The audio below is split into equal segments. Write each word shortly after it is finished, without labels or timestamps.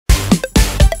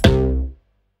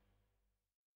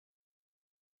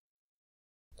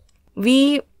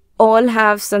We all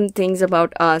have some things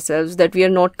about ourselves that we are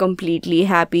not completely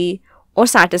happy or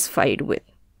satisfied with,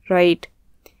 right?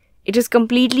 It is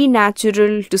completely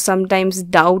natural to sometimes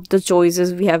doubt the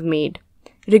choices we have made,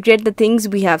 regret the things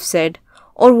we have said,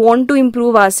 or want to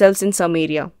improve ourselves in some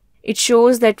area. It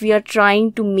shows that we are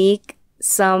trying to make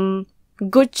some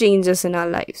good changes in our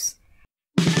lives.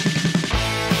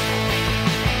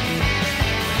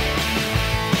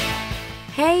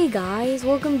 Hey guys,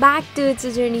 welcome back to It's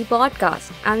a Journey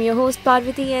podcast. I'm your host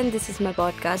Parvati and this is my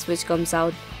podcast which comes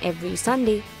out every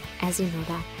Sunday, as you know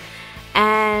that.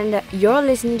 And you're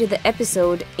listening to the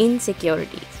episode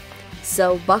Insecurities.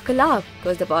 So buckle up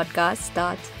because the podcast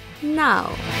starts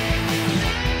now.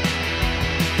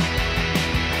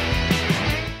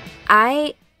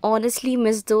 I honestly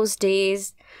miss those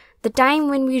days, the time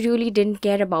when we really didn't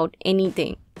care about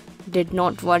anything, did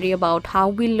not worry about how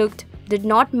we looked, did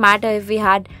not matter if we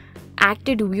had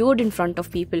acted weird in front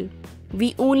of people.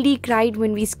 We only cried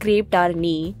when we scraped our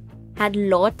knee, had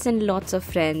lots and lots of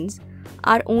friends.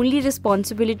 Our only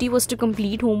responsibility was to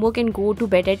complete homework and go to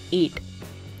bed at 8.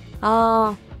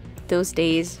 Ah, those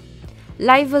days.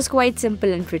 Life was quite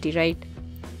simple and pretty, right?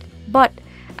 But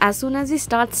as soon as we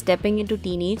start stepping into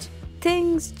teenage,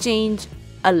 things change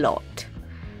a lot.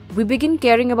 We begin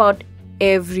caring about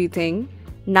everything.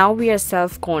 Now we are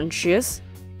self-conscious.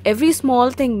 Every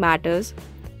small thing matters.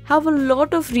 Have a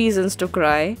lot of reasons to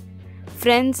cry.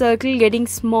 Friend circle getting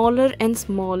smaller and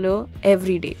smaller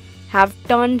every day. Have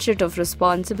ton shit of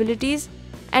responsibilities,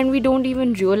 and we don't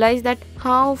even realize that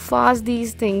how fast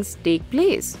these things take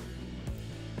place.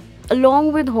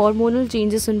 Along with hormonal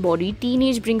changes in body,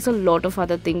 teenage brings a lot of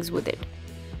other things with it.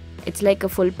 It's like a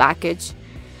full package,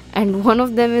 and one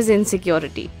of them is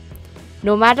insecurity.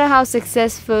 No matter how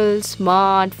successful,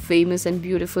 smart, famous and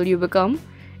beautiful you become,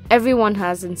 everyone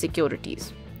has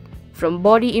insecurities. From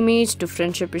body image to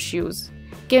friendship issues,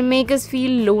 can make us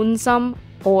feel lonesome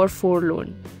or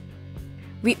forlorn.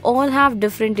 We all have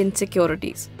different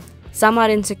insecurities. Some are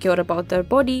insecure about their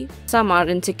body, some are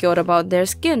insecure about their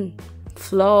skin,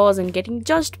 flaws and getting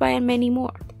judged by, and many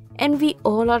more. And we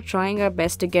all are trying our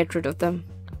best to get rid of them.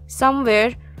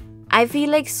 Somewhere, I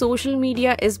feel like social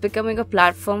media is becoming a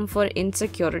platform for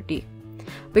insecurity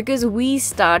because we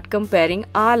start comparing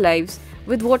our lives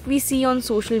with what we see on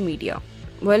social media.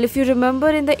 Well, if you remember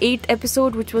in the 8th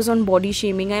episode, which was on body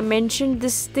shaming, I mentioned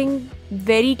this thing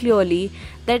very clearly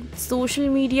that social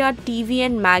media, TV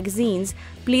and magazines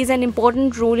plays an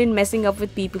important role in messing up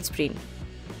with people's brain.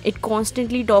 It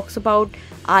constantly talks about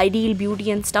ideal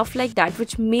beauty and stuff like that,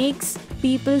 which makes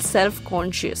people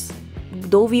self-conscious.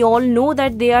 Though we all know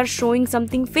that they are showing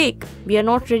something fake, we are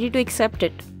not ready to accept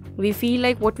it. We feel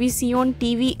like what we see on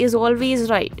TV is always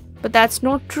right, but that's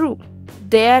not true.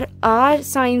 There are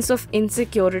signs of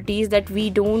insecurities that we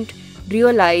don't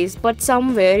realize, but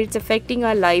somewhere it's affecting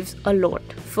our lives a lot.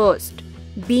 First,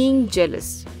 being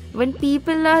jealous. When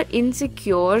people are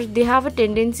insecure, they have a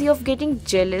tendency of getting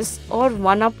jealous or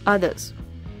one-up others.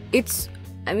 It's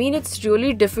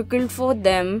really difficult for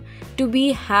them to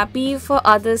be happy for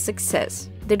others' success.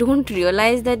 They don't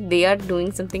realize that they are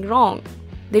doing something wrong.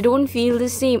 They don't feel the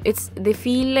same. They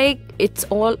feel like it's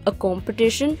all a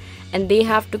competition and they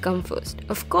have to come first.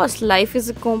 Of course, life is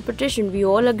a competition. We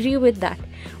all agree with that.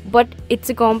 But it's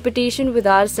a competition with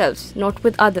ourselves, not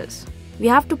with others. We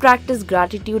have to practice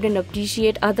gratitude and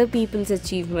appreciate other people's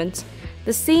achievements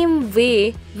the same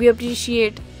way we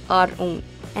appreciate our own.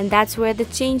 And that's where the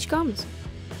change comes.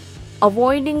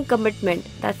 Avoiding commitment.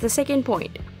 That's the second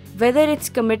point. Whether it's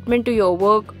commitment to your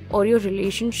work or your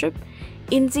relationship,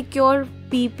 insecure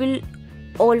people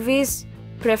always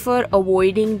prefer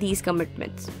avoiding these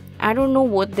commitments. I don't know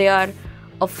what they are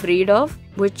afraid of,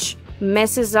 which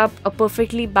messes up a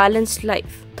perfectly balanced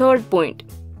life. Third point,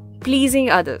 pleasing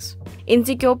others.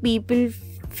 Insecure people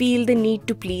feel the need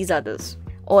to please others,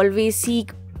 always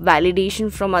seek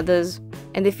validation from others,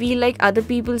 and they feel like other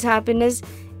people's happiness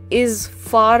is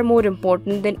far more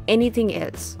important than anything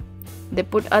else. They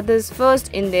put others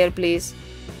first in their place.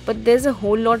 But there's a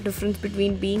whole lot difference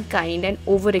between being kind and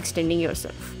overextending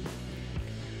yourself.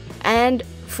 And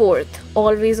fourth,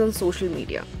 always on social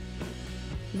media.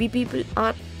 We people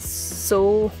are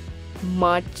so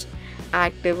much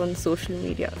active on social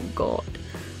media. God.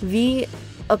 We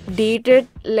update it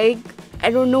like I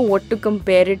don't know what to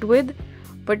compare it with,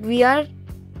 but we are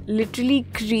literally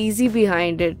crazy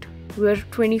behind it. We're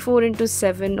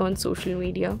 24/7 on social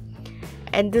media.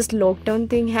 And this lockdown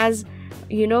thing has,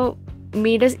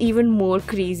 made us even more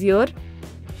crazier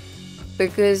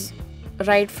because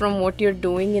right from what you're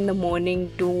doing in the morning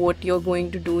to what you're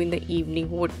going to do in the evening,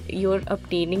 what you're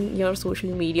obtaining your social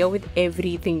media with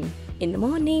everything. In the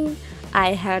morning,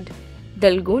 I had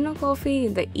Dalgona coffee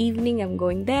in the evening. I'm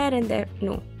going there and there.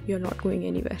 No, you're not going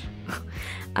anywhere.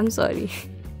 I'm sorry.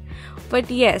 But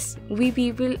yes, we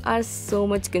people are so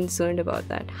much concerned about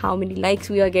that. How many likes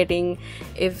we are getting,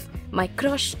 if my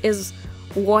crush is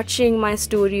watching my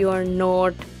story or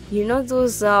not. You know,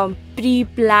 those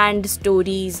pre-planned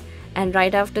stories, and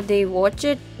right after they watch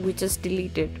it, we just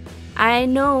delete it. I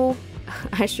know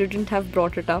I shouldn't have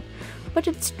brought it up, but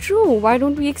it's true. Why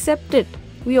don't we accept it?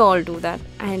 We all do that.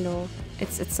 I know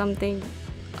it's something,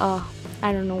 I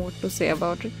don't know what to say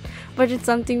about it, but it's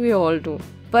something we all do.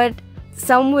 But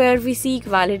somewhere we seek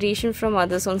validation from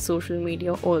others on social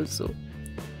media also.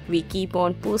 We keep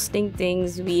on posting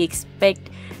things, we expect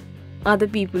other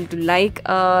people to like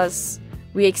us,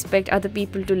 we expect other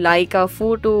people to like our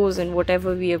photos and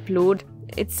whatever we upload.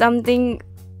 It's something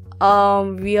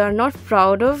we are not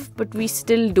proud of, but we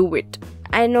still do it.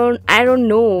 I don't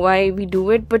know why we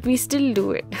do it, but we still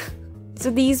do it. So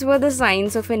these were the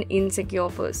signs of an insecure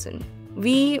person.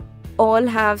 We all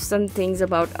have some things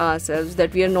about ourselves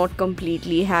that we are not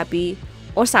completely happy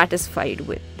or satisfied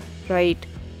with, right?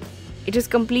 It is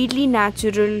completely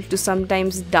natural to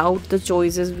sometimes doubt the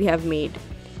choices we have made,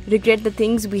 regret the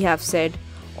things we have said,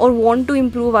 or want to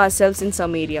improve ourselves in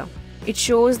some area. It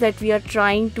shows that we are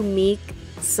trying to make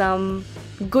some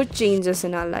good changes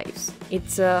in our lives.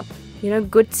 It's a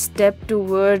good step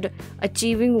toward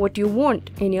achieving what you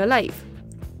want in your life.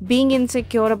 Being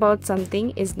insecure about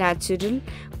something is natural,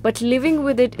 but living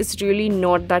with it is really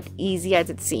not that easy as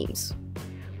it seems.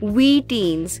 We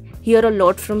teens hear a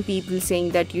lot from people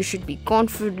saying that you should be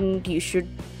confident, you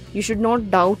should not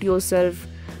doubt yourself,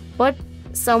 but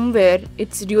somewhere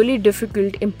it's really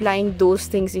difficult implying those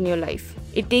things in your life.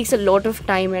 It takes a lot of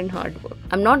time and hard work.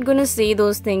 I'm not gonna say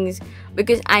those things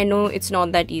because I know it's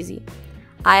not that easy.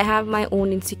 I have my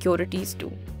own insecurities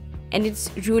too, and it's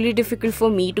really difficult for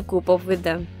me to cope up with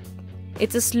them.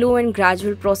 It's a slow and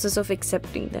gradual process of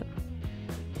accepting them.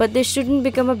 But this shouldn't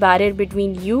become a barrier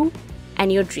between you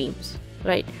and your dreams,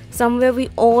 right? Somewhere we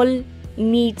all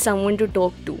need someone to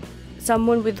talk to,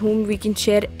 someone with whom we can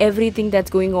share everything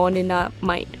that's going on in our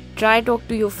mind. Try talk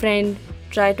to your friend,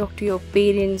 try talk to your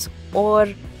parents or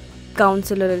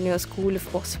counselor in your school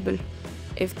if possible,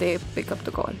 if they pick up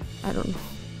the call. I don't know.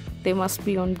 They must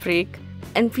be on break.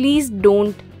 And please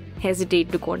don't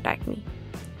hesitate to contact me.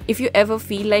 If you ever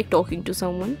feel like talking to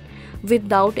someone,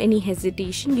 without any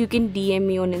hesitation, you can DM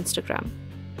me on Instagram.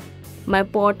 My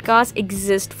podcast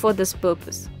exists for this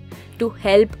purpose, to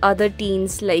help other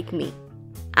teens like me.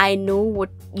 I know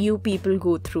what you people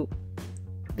go through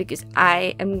because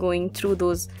I am going through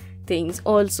those things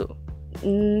also.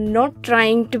 Not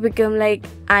trying to become like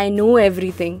I know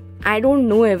everything. I don't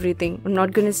know everything. I'm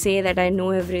not gonna say that I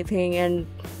know everything and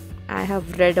I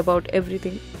have read about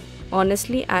everything.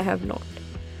 Honestly, I have not.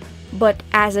 But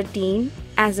as a teen,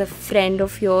 as a friend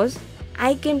of yours,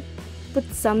 I can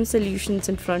put some solutions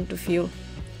in front of you.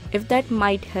 If that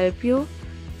might help you,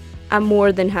 I'm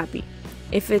more than happy.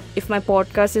 If my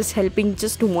podcast is helping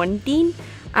just one teen,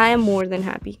 I am more than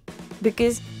happy.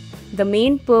 Because the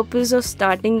main purpose of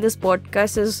starting this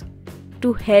podcast is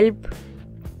to help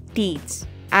teens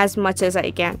as much as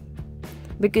I can.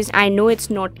 Because I know it's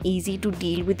not easy to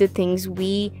deal with the things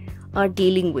we are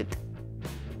dealing with.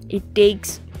 It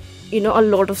takes, a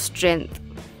lot of strength.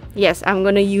 Yes, I'm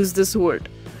gonna use this word.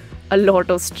 A lot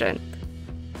of strength.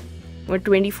 We're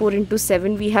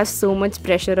 24/7. We have so much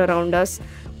pressure around us.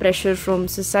 Pressure from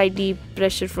society,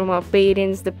 pressure from our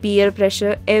parents, the peer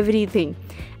pressure, everything.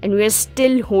 And we are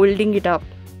still holding it up.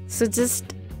 So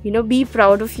just, be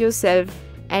proud of yourself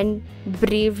and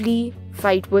bravely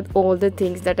fight with all the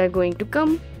things that are going to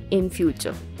come in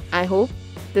future. I hope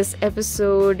this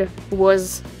episode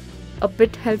was a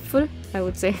bit helpful, I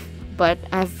would say. But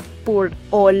I've poured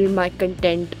all my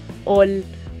content, all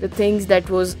the things that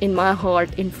was in my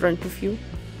heart in front of you.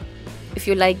 If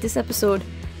you like this episode,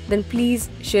 then please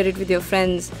share it with your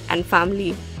friends and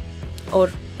family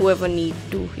or whoever need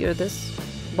to hear this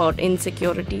about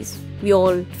insecurities. We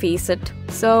all face it.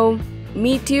 So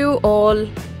meet you all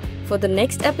for the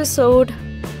next episode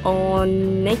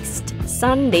on next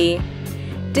Sunday.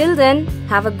 Till then,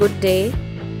 have a good day.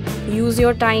 Use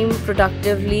your time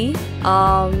productively.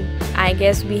 I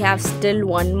guess we have still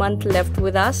 1 month left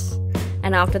with us,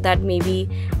 and after that maybe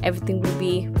everything will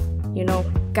be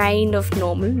kind of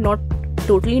normal. Not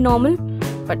totally normal,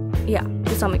 but yeah,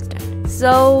 to some extent.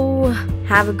 So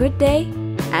have a good day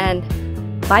and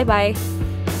bye bye.